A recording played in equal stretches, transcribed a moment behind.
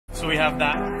So we have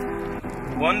that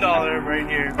 $1 right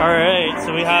here. All right,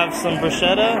 so we have some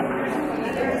bruschetta.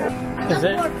 Is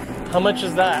it? How much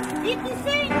is that? 50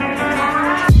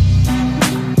 cents.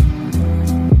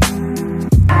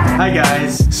 Hi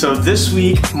guys, so this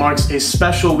week marks a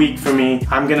special week for me.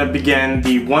 I'm gonna begin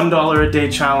the $1 a day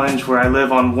challenge where I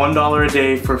live on $1 a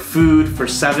day for food for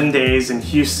 7 days in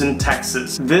Houston,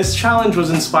 Texas. This challenge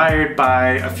was inspired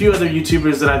by a few other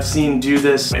YouTubers that I've seen do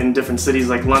this in different cities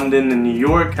like London and New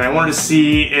York, and I wanted to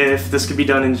see if this could be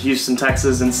done in Houston,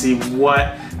 Texas and see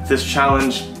what this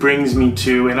challenge brings me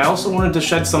to. And I also wanted to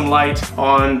shed some light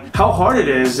on how hard it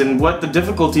is and what the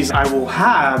difficulties I will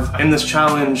have in this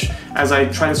challenge as I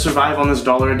try to survive on this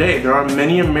 $1 a day. There are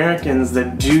many Americans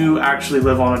that do actually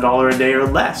live on $1 a day or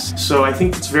less. So I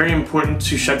think it's very important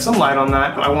to shed some light on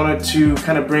that. I wanted to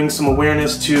kind of bring some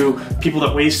awareness to people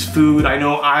that waste food. I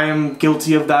know I am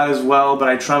guilty of that as well, but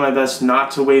I try my best not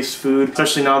to waste food,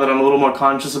 especially now that I'm a little more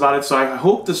conscious about it. So I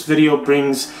hope this video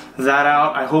brings that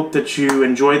out. I hope that you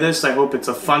enjoy this. I hope it's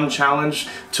a fun challenge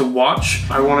to watch.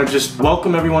 I want to just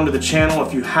welcome everyone to the channel.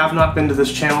 If you have not been to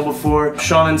this channel before,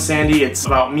 Sean and Sandy, it's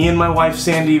about me and my wife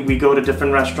Sandy. We go to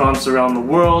different restaurants around the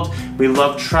world. We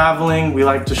love traveling. We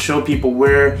like to show people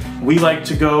where we like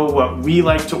to go, what we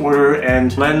like to order,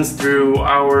 and lens through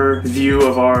our view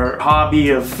of our hobby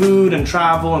of food and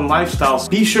travel and lifestyles.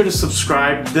 Be sure to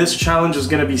subscribe. This challenge is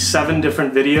going to be 7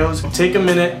 different videos. Take a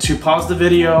minute to pause the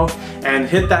video and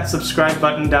hit that subscribe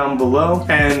button down below,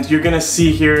 and you're gonna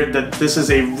see here that this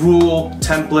is a rule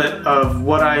template of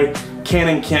what I can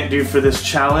and can't do for this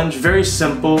challenge. Very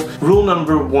simple. Rule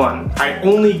number 1, I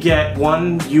only get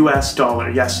 $1 US,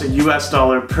 yes, a US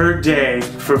dollar per day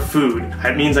for food.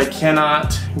 That means I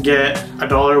cannot get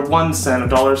 $1.01,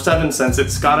 $1.07.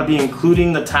 It's gotta be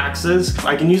including the taxes.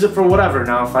 I can use it for whatever.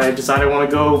 Now, if I decide I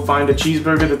wanna go find a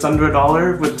cheeseburger that's under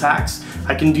 $1 with tax,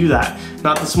 I can do that.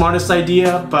 Not the smartest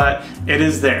idea, but it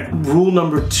is there. Rule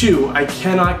number 2, I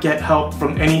cannot get help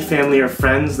from any family or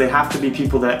friends. They have to be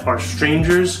people that are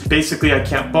strangers. Basically, I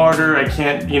can't barter, I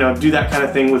can't, do that kind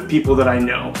of thing with people that I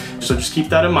know. So just keep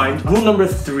that in mind. Rule number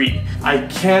 3, I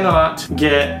cannot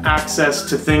get access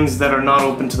to things that are not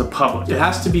open to the public. It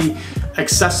has to be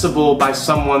accessible by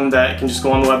someone that can just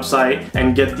go on the website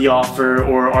and get the offer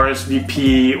or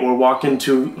RSVP or walk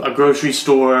into a grocery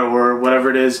store or whatever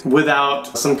it is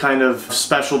without some kind of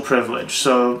special privilege.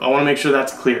 So I want to make sure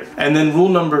that's clear. And then rule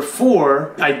number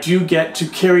 4, I do get to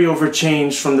carry over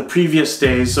change from the previous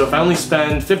days. So if I only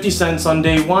spend 50 cents on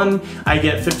day 1, I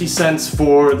get 50 cents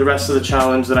for the rest of the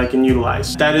challenge that I can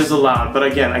utilize. That is allowed, but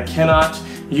again, I cannot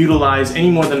utilize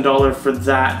any more than $1 for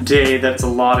that day that's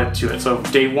allotted to it. So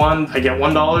day 1, I get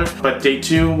 $1, but day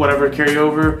 2, whatever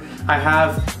carryover I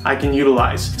have, I can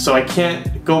utilize. So I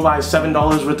can't go buy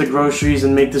 $7 worth of groceries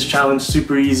and make this challenge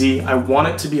super easy. I want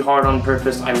it to be hard on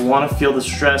purpose. I want to feel the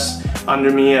stress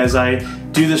under me as I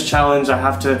do this challenge. I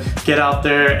have to get out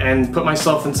there and put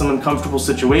myself in some uncomfortable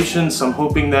situations. So I'm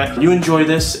hoping that you enjoy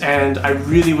this, and I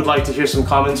really would like to hear some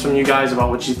comments from you guys about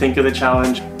what you think of the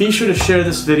challenge. Be sure to share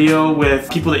this video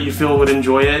with people that you feel would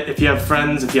enjoy it. If you have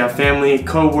friends, if you have family,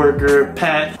 co-worker,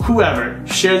 pet, whoever,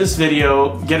 share this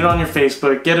video, get it on your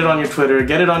Facebook, get it on your Twitter,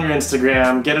 get it on your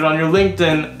Instagram, get it on your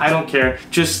LinkedIn, I don't care.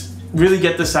 Just really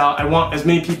get this out. I want as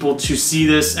many people to see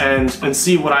this and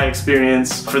see what I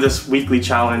experience for this weekly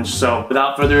challenge. So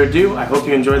without further ado, I hope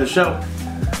you enjoy the show.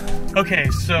 Okay,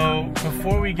 so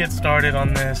before we get started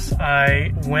on this,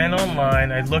 I went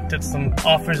online, I looked at some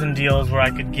offers and deals where I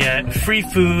could get free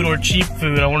food or cheap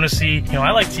food. I wanted to see,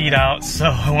 I like to eat out, so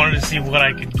I wanted to see what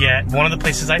I could get. One of the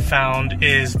places I found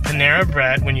is Panera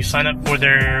Bread. When you sign up for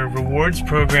their rewards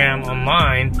program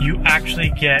online, you actually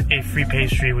get a free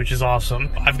pastry, which is awesome.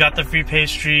 I've got the free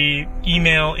pastry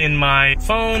email in my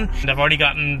phone, and I've already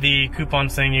gotten the coupon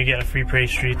saying you get a free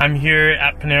pastry. I'm here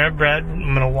at Panera Bread.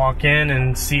 I'm gonna walk in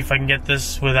and see if I can get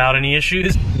this without any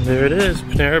issues. There it is,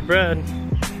 Panera Bread.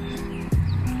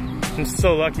 I'm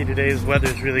so lucky today's weather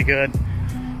is really good.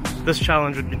 This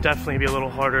challenge would definitely be a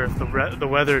little harder if the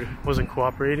weather wasn't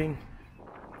cooperating.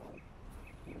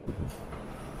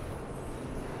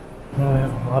 Oh, I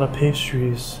have a lot of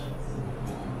pastries.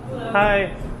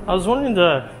 Hi, I was wanting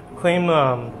to claim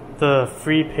the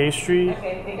free pastry.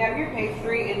 Okay, pick up your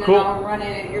pastry and then Cool. I'll run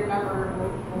it at your number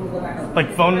when we go back.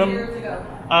 Like phone How many number? years ago?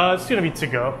 It's gonna be to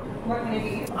go. What can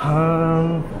it be?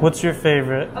 What's your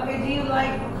favorite? Okay, do you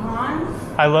like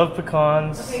pecans? I love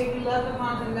pecans. Okay, if you love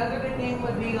pecans, another good thing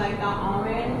would be like the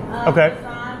almond Okay.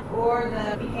 croissant, or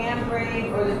the pecan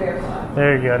bread, or the bear sauce.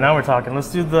 There you go. Now we're talking.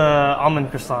 Let's do the almond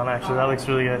croissant. Actually, that looks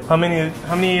really good. How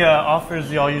many offers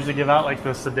do y'all usually give out like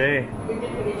this a day?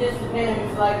 It just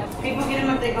depends. Like people get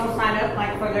them if they go sign up,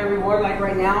 like for their reward, like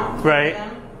right now. Right.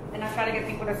 And try to get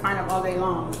people to sign up all day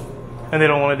long. And they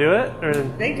don't want to do it? Or?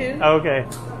 They do. Oh, okay.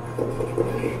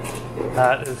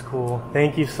 That is cool.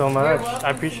 Thank you so much.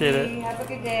 I appreciate it. Have a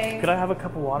good day. Could I have a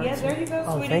cup of water? Yeah, there you go,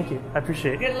 sweetie. Thank you. I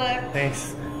appreciate it. Good luck.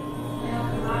 Thanks.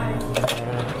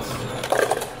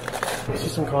 I see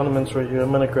some condiments right here.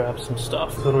 I'm gonna grab some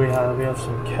stuff. What do we have? We have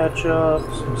some ketchup,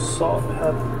 some salt,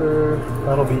 pepper.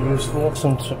 That'll be useful.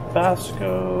 Some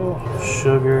Tabasco,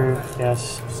 sugar,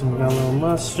 yes, some yellow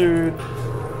mustard,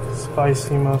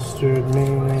 spicy mustard,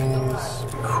 mayonnaise.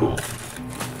 Cool.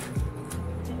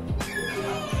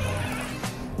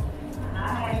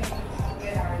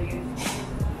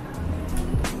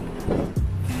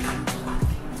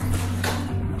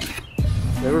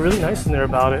 They were really nice in there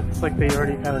about it. It's like they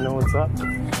already kind of know what's up,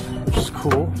 which is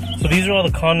cool. So these are all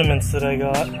the condiments that I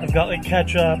got. I've got like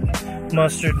ketchup,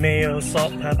 mustard, mayo,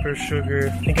 salt, pepper,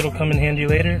 sugar. I think it'll come in handy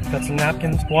later. Got some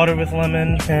napkins, water with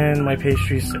lemon, and my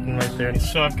pastry sitting right there.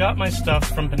 So I've got my stuff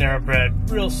from Panera Bread.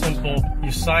 Real simple.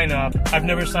 You sign up. I've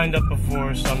never signed up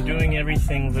before, so I'm doing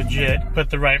everything legit.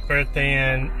 Put the right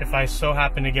birthday in. If I so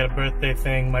happen to get a birthday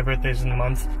thing, my birthday's in the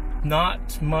month.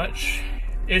 Not much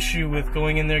issue with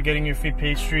going in there, getting your free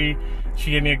pastry. She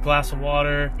gave me a glass of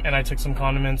water and I took some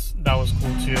condiments. That was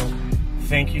cool too.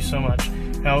 Thank you so much.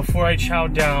 Now before I chow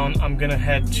down, I'm gonna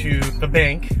head to the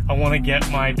bank. I want to get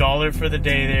my dollar for the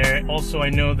day there. Also, I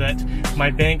know that my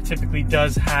bank typically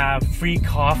does have free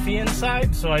coffee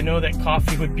inside, so I know that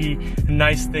coffee would be a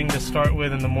nice thing to start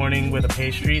with in the morning with a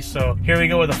pastry. So here we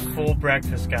go with a full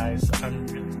breakfast, guys.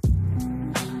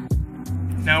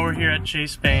 Now we're here at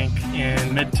Chase Bank in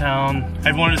Midtown.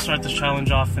 I wanted to start this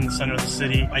challenge off in the center of the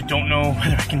city. I don't know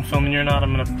whether I can film it or not.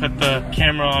 I'm gonna put the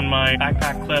camera on my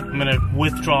backpack clip. I'm gonna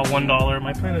withdraw $1.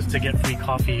 My plan is to get free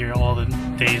coffee here all the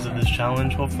days of this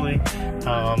challenge, hopefully.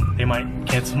 They might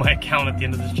cancel my account at the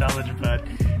end of this challenge, but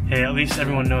hey, at least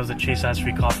everyone knows that Chase has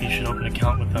free coffee. You should open an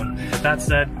account with them. With that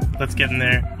said, let's get in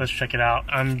there. Let's check it out.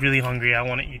 I'm really hungry. I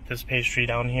wanna eat this pastry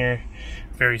down here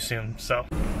very soon, so.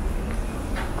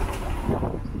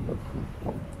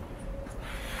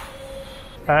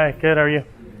 Hi, good, how are you?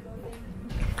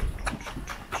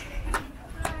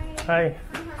 Hi.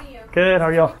 Good, how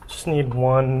are y'all? Just need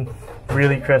one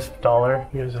really crisp dollar.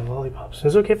 Here's some lollipops.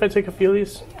 Is it okay if I take a few of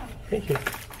these? Thank you.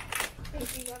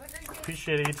 Thank you. Have a great day.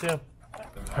 Appreciate it, you too.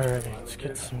 Alright, let's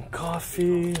get some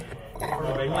coffee. Do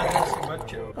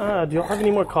y'all have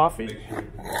any more coffee?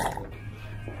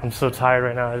 I'm so tired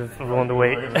right now, I'm willing to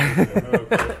wait.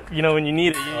 You know, when you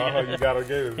need it, you gotta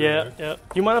get it. Yeah, yeah.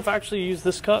 Do you mind if I actually use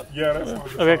this cup? Yeah, that's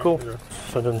fine. Okay, cool. Yeah.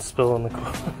 So it doesn't spill on the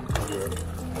cup.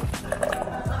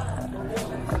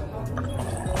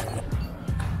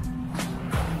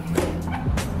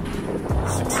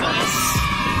 Success.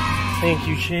 Thank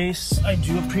you, Chase. I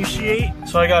do appreciate.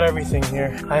 So I got everything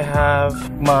here. I have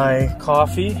my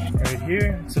coffee right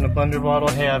here. It's in a blender bottle.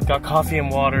 Hey, I've got coffee and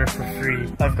water for free.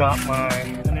 I've got my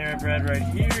Panera Bread right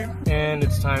here. And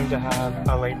it's time to have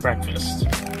a late breakfast.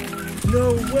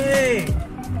 No way!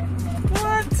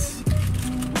 What?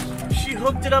 She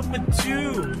hooked it up with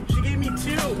two. She gave me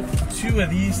two. Two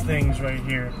of these things right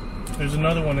here. There's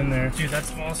another one in there. Dude,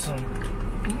 that's awesome.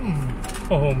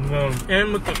 Oh no.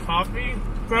 And with the coffee,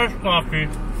 fresh coffee.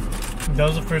 That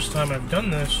was the first time I've done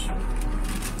this,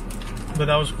 but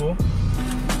that was cool.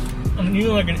 I'm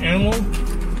eating like an animal.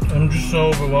 I'm just so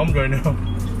overwhelmed right now.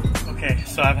 Okay,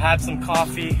 so I've had some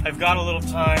coffee. I've got a little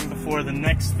time before the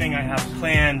next thing I have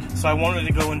planned. So I wanted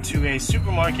to go into a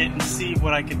supermarket and see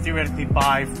what I could theoretically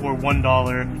buy for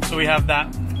 $1. So we have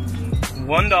that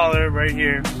 $1 right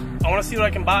here. I want to see what I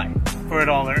can buy for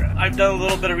 $1. I've done a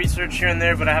little bit of research here and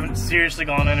there, but I haven't seriously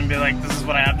gone in and be like, this is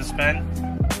what I have to spend.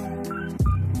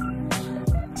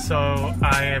 So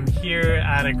I am here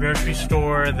at a grocery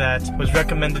store that was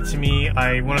recommended to me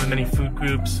by one of the many food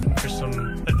groups for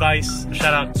some advice.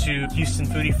 Shout out to Houston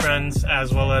Foodie Friends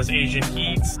as well as Asian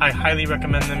Eats. I highly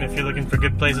recommend them if you're looking for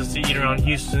good places to eat around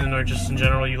Houston or just in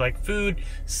general you like food.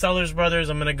 Sellers Brothers,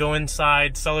 I'm gonna go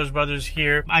inside Sellers Brothers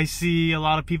here. I see a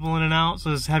lot of people in and out,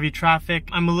 so there's heavy traffic.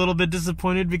 I'm a little bit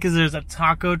disappointed because there's a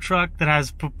taco truck that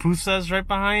has pupusas right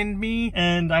behind me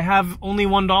and I have only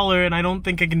 $1 and I don't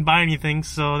think I can buy anything,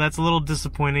 so that's a little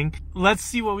disappointing. Let's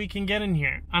see what we can get in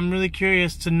here. I'm really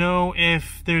curious to know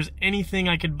if there's anything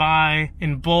I could buy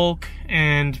in bulk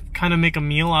and kind of make a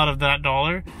meal out of that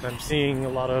 $1. I'm seeing a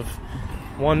lot of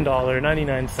 $1,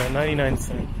 99 cent, 99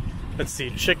 cent. Let's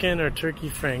see, chicken or turkey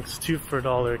franks, 2 for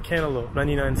 $1. Cantaloupe,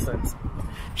 99 cents.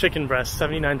 Chicken breast,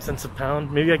 79 cents a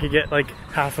pound. Maybe I could get like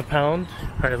half a pound.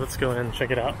 All right, let's go in and check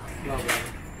it out.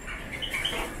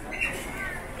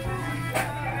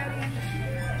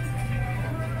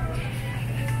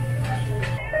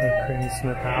 Granny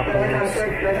Smith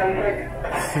apples.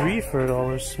 3 for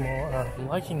 $1 small. I'm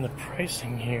liking the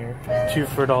pricing here. 2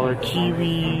 for $1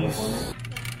 kiwis.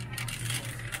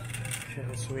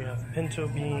 Okay, so we have pinto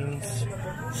beans,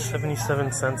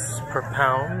 77 cents per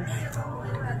pound.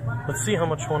 Let's see how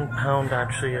much 1 pound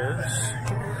actually is.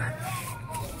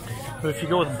 But if you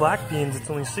go with black beans, it's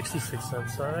only 66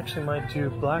 cents. So I actually might do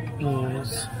black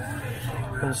beans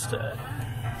instead.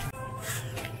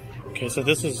 Okay, so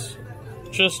this is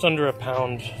just under a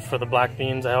pound for the black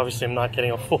beans. I obviously am not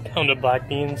getting a full pound of black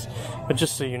beans, but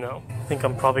just so you know, I think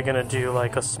I'm probably gonna do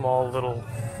like a small little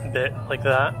bit like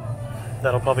that.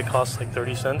 That'll probably cost like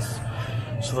 30 cents.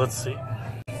 So let's see.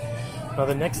 Now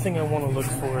the next thing I want to look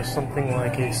for is something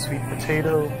like a sweet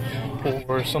potato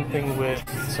or something with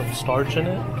some starch in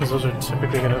it, because those are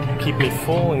typically going to keep me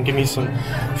full and give me some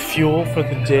fuel for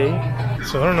the day.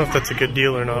 So I don't know if that's a good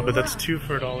deal or not, but that's 2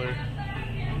 for $1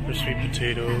 for sweet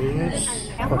potatoes,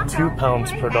 or 2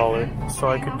 pounds per $1. So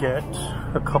I could get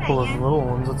a couple of little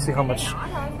ones. Let's see how much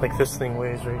like this thing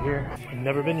weighs right here. I've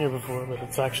never been here before, but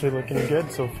it's actually looking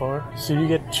good so far. So you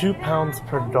get 2 pounds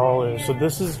per $1. So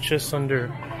this is just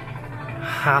under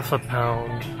half a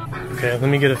pound. Okay, let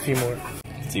me get a few more.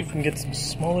 Let's see if we can get some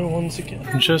smaller ones again.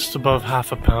 Just above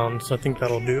half a pound, so I think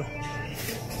that'll do.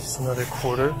 Just another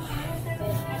quarter.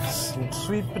 Some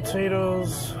sweet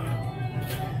potatoes.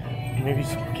 Maybe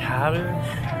some cabbage.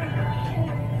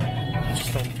 I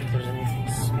just don't think there's anything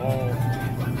small.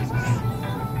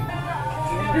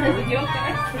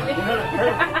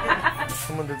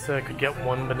 Someone did say I could get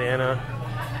 1 banana.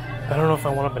 I don't know if I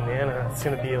want a banana. It's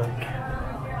gonna be like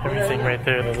everything right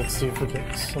there. Let's see if we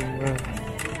get some.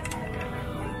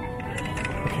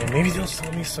 Okay, maybe they'll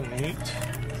sell me some meat.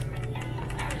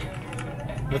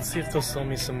 Let's see if they'll sell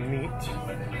me some meat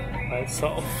by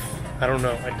itself. I don't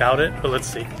know. I doubt it, but let's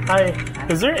see. Hi,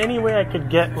 is there any way I could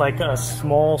get like a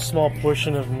small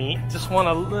portion of meat? Just want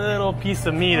a little piece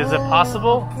of meat. Is it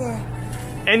possible? Okay.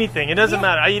 Anything. It doesn't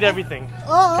matter. I eat everything.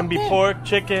 Oh, it can be pork,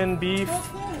 chicken, beef,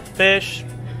 fish,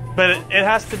 but it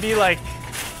has to be like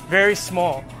very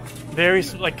small. Very,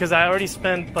 like, because I already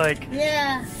spent like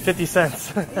 50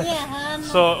 cents.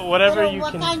 So whatever you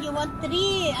what can. Kind? You want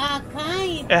 3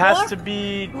 kind? It has to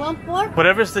be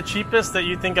whatever's the cheapest that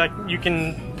you think you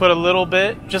can put a little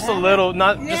bit, just a little,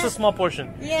 not just a small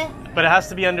portion. Yeah. But it has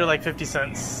to be under like 50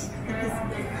 cents.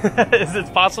 Is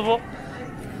it possible?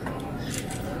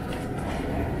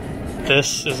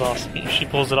 This is awesome. She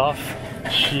pulls it off.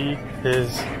 She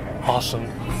is awesome.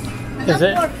 Is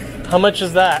it? How much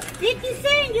is that? 50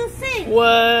 cents, you say.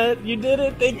 What? You did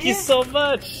it. Thank you so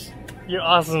much. You're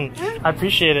awesome. I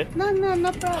appreciate it. No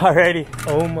problem. Alrighty.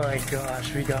 Oh my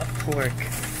gosh, we got pork.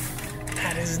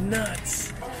 That is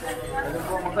nuts.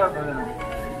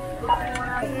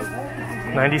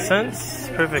 90 cents?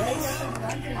 Perfect.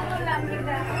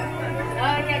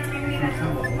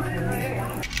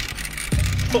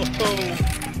 Oh,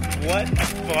 what a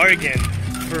bargain.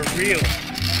 For real.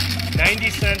 90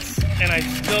 cents and I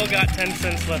still got 10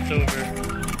 cents left over.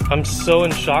 I'm so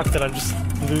in shock that I'm just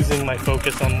losing my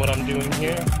focus on what I'm doing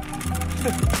here.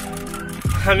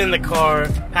 I'm in the car,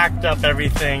 packed up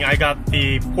everything. I got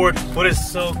the pork. What is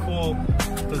so cool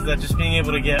was that just being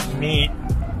able to get meat,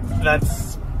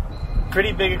 that's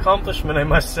pretty big accomplishment, I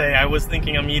must say. I was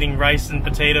thinking I'm eating rice and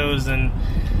potatoes, and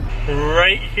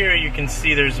right here you can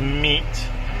see there's meat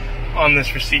on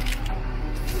this receipt.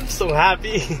 I'm so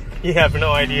happy. You have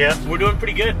no idea. We're doing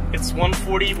pretty good. It's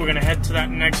 1:40. We're gonna head to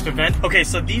that next event. Okay,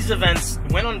 so these events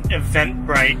went on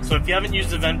Eventbrite. So if you haven't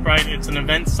used Eventbrite, it's an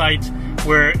event site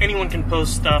where anyone can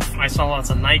post stuff. I saw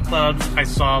lots of nightclubs. I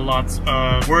saw lots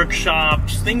of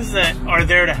workshops, things that are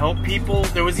there to help people.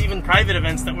 There was even private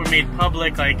events that were made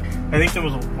public. Like, I think there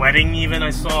was a wedding even I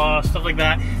saw, stuff like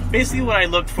that. Basically what I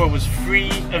looked for was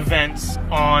free events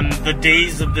on the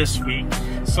days of this week.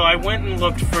 So I went and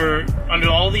looked for, under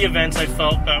all the events I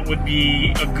felt that would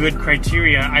be a good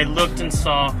criteria, I looked and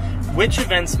saw which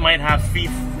events might have free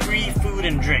food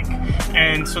and drink.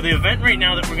 And so the event right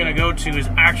now that we're gonna go to is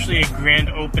actually a grand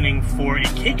opening for a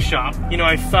cake shop. You know,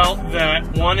 I felt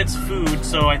that, one, it's food,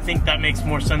 so I think that makes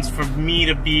more sense for me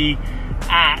to be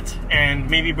at and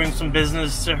maybe bring some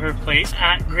business to her place.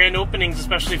 At grand openings,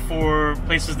 especially for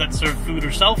places that serve food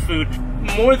or sell food,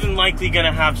 more than likely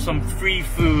gonna have some free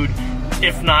food,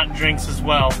 if not drinks as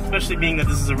well, especially being that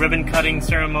this is a ribbon cutting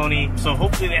ceremony. So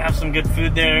hopefully they have some good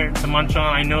food there to munch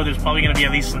on. I know there's probably gonna be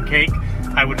at least some cake,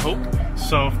 I would hope.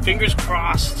 So fingers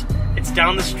crossed. It's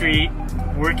down the street,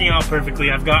 working out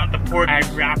perfectly. I've got the pork, I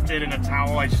wrapped it in a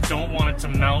towel. I just don't want it to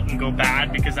melt and go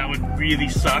bad because that would really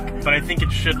suck, but I think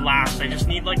it should last. I just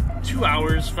need like 2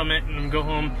 hours from it and then go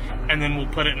home, and then we'll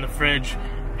put it in the fridge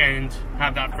and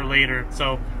have that for later.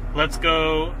 So let's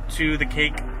go to the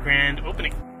cake grand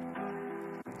opening.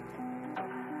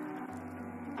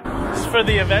 This is for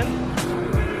the event.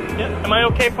 Yeah, am I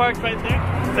okay parked right there?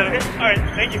 Is that okay? All right,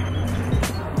 thank you.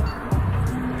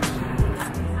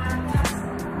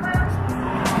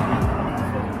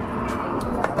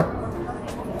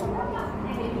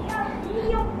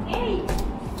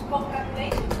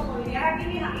 Congratulations, como dirían aquí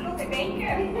mis amigos de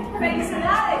Baker.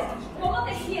 Felicidades. ¿Cómo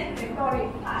te sientes, Tori?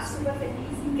 Súper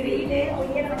feliz, increíble.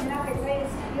 Hoy en la mañana pensé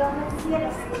yo no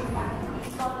quiero seguirla.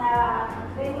 Con la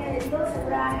peña de 2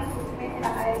 años, justamente la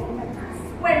academia.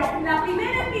 Bueno, la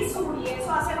primera en Missouri,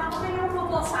 eso hace más o menos unos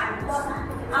 2 años.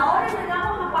 Ahora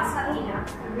llegamos a Pasadena,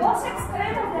 2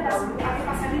 extremos de la ciudad de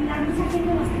Pasadena. Mucha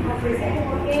gente nos ofrece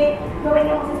porque no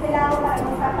veníamos de este lado para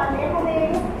no estar tan lejos de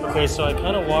ellos. Okay, so I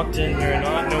kind of walked in here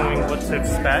not knowing what to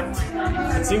expect.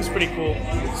 It seems pretty cool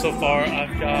so far.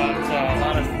 I've got a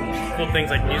lot of cool things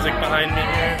like music behind me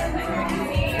here,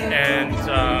 and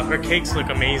her cakes look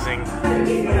amazing.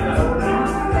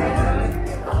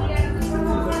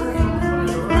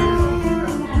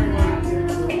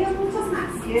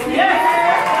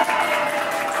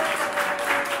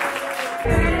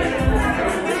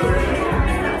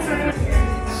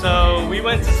 So we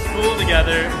went to school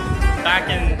together back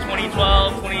in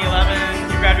 2012,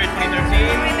 2011. You graduated 2013?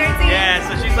 2013. Yeah,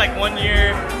 so she's like 1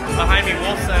 year behind me,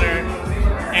 Wolf Center.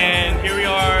 And here we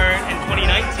are in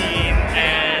 2019,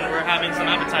 and we're having some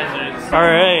appetizers. All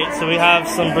right, so we have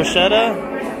some bruschetta.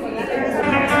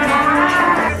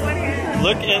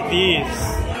 Look at these.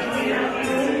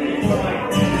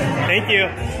 Thank you.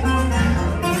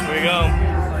 Here we go.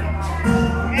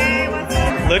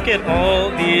 Look at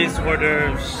all these hors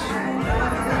d'oeuvres.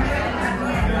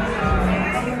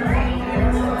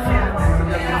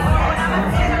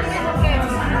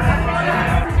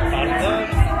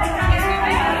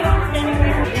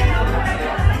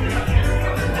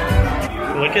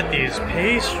 Look at these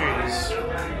pastries.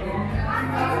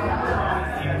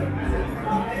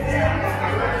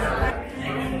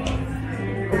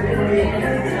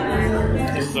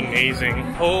 This is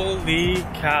amazing. Holy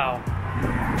cow.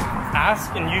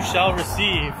 Ask and you shall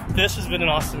receive. This has been an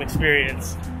awesome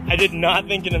experience. I did not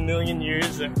think in a million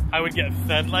years that I would get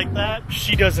fed like that.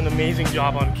 She does an amazing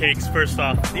job on cakes, first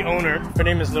off. The owner, her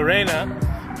name is Lorena,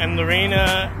 and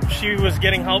Lorena, she was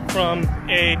getting help from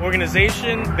an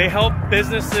organization. They help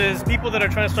businesses, people that are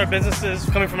trying to start businesses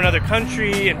coming from another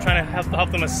country and trying to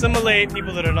help them assimilate,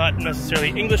 people that are not necessarily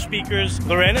English speakers.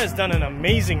 Lorena has done an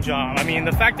amazing job. I mean,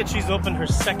 the fact that she's opened her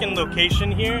 2nd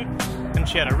location here, and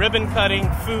she had a ribbon cutting,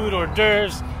 food, hors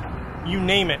d'oeuvres, you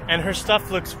name it. And her stuff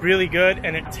looks really good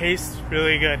and it tastes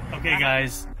really good. Okay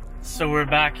guys, so we're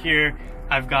back here.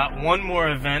 I've got one more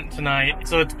event tonight.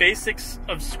 So it's Basics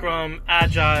of Scrum,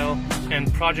 Agile,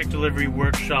 and Project Delivery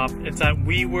Workshop. It's at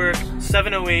WeWork,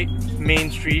 708 Main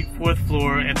Street, 4th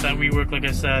floor. It's at WeWork, like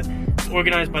I said. It's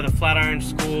organized by the Flatiron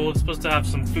School. It's supposed to have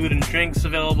some food and drinks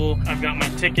available. I've got my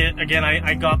ticket. Again,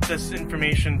 I got this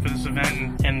information for this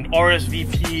event and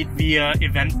RSVP'd via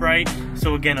Eventbrite.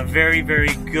 So again, a very,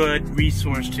 very good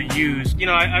resource to use. You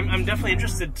know, I'm definitely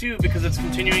interested too because it's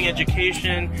continuing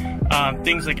education,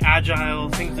 things like Agile,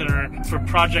 things that are for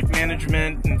project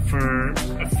management and for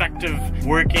effective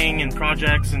working in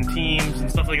projects and teams and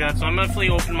stuff like that. So I'm definitely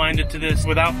open-minded to this.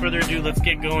 Without further ado, let's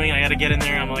get going. I gotta get in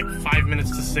there. I'm like 5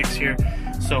 minutes to 6 here.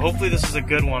 So hopefully this is a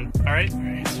good one. All right,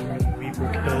 so we're in the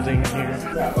WeWork building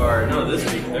here. Or no, this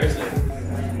week, Thursday.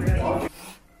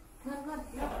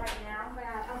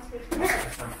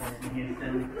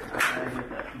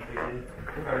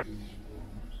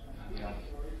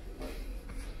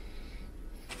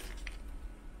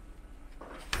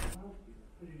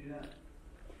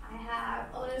 I have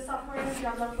a little software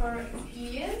developer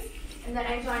experience, and then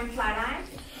I joined Flatiron.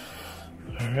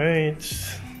 Alright.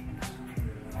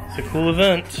 It's a cool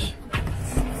event.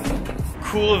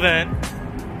 Cool event.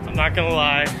 I'm not gonna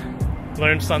lie.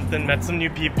 Learned something, met some new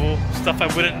people, stuff I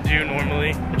wouldn't do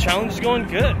normally. The challenge is going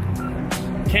good.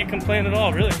 Can't complain at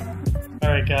all, really.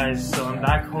 Alright guys, so I'm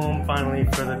back home finally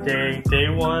for the day. Day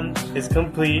 1 is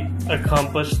complete,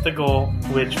 accomplished the goal,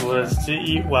 which was to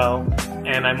eat well.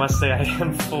 And I must say I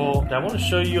am full. I want to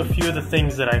show you a few of the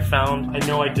things that I found. I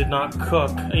know I did not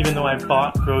cook, even though I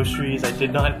bought groceries, I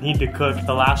did not need to cook.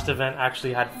 The last event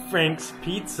actually had Frank's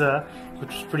Pizza,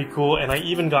 which was pretty cool, and I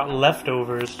even got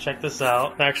leftovers. Check this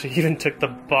out. I actually even took the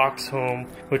box home,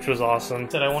 which was awesome.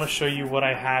 I want to show you what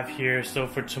I have here. So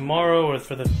for tomorrow or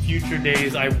for the future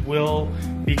days, I will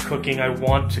be cooking. I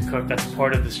want to cook. That's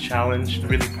part of this challenge. I'm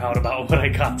really proud about what I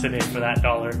got today for that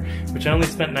 $1, which I only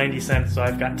spent 90 cents, so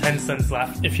I've got 10 cents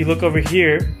left. If you look over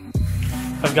here,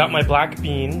 I've got my black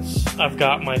beans, I've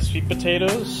got my sweet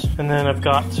potatoes, and then I've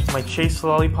got my Chase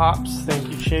lollipops. Thank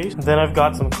you, Chase. And then I've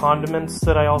got some condiments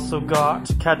that I also got.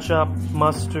 Ketchup,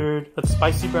 mustard, that's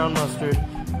spicy brown mustard,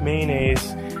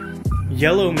 mayonnaise,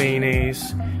 yellow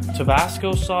mayonnaise,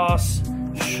 Tabasco sauce,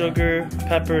 sugar,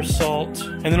 pepper, salt.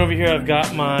 And then over here I've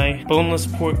got my boneless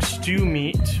pork stew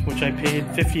meat, which I paid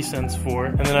 50 cents for.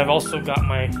 And then I've also got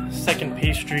my second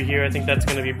pastry here. I think that's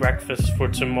gonna be breakfast for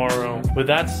tomorrow. With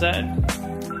that said,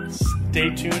 stay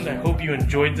tuned. I hope you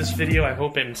enjoyed this video. I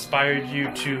hope it inspired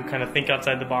you to kind of think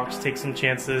outside the box, take some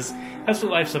chances. That's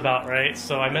what life's about, right?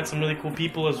 So I met some really cool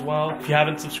people as well. If you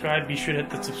haven't subscribed, be sure to hit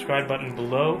the subscribe button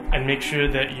below and make sure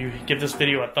that you give this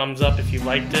video a thumbs up if you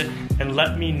liked it, and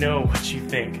let me know what you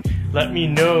think. Let me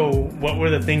know what were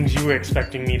the things you were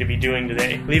expecting me to be doing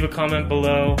today. Leave a comment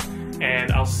below,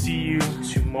 and I'll see you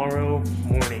tomorrow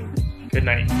morning. Good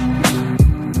night.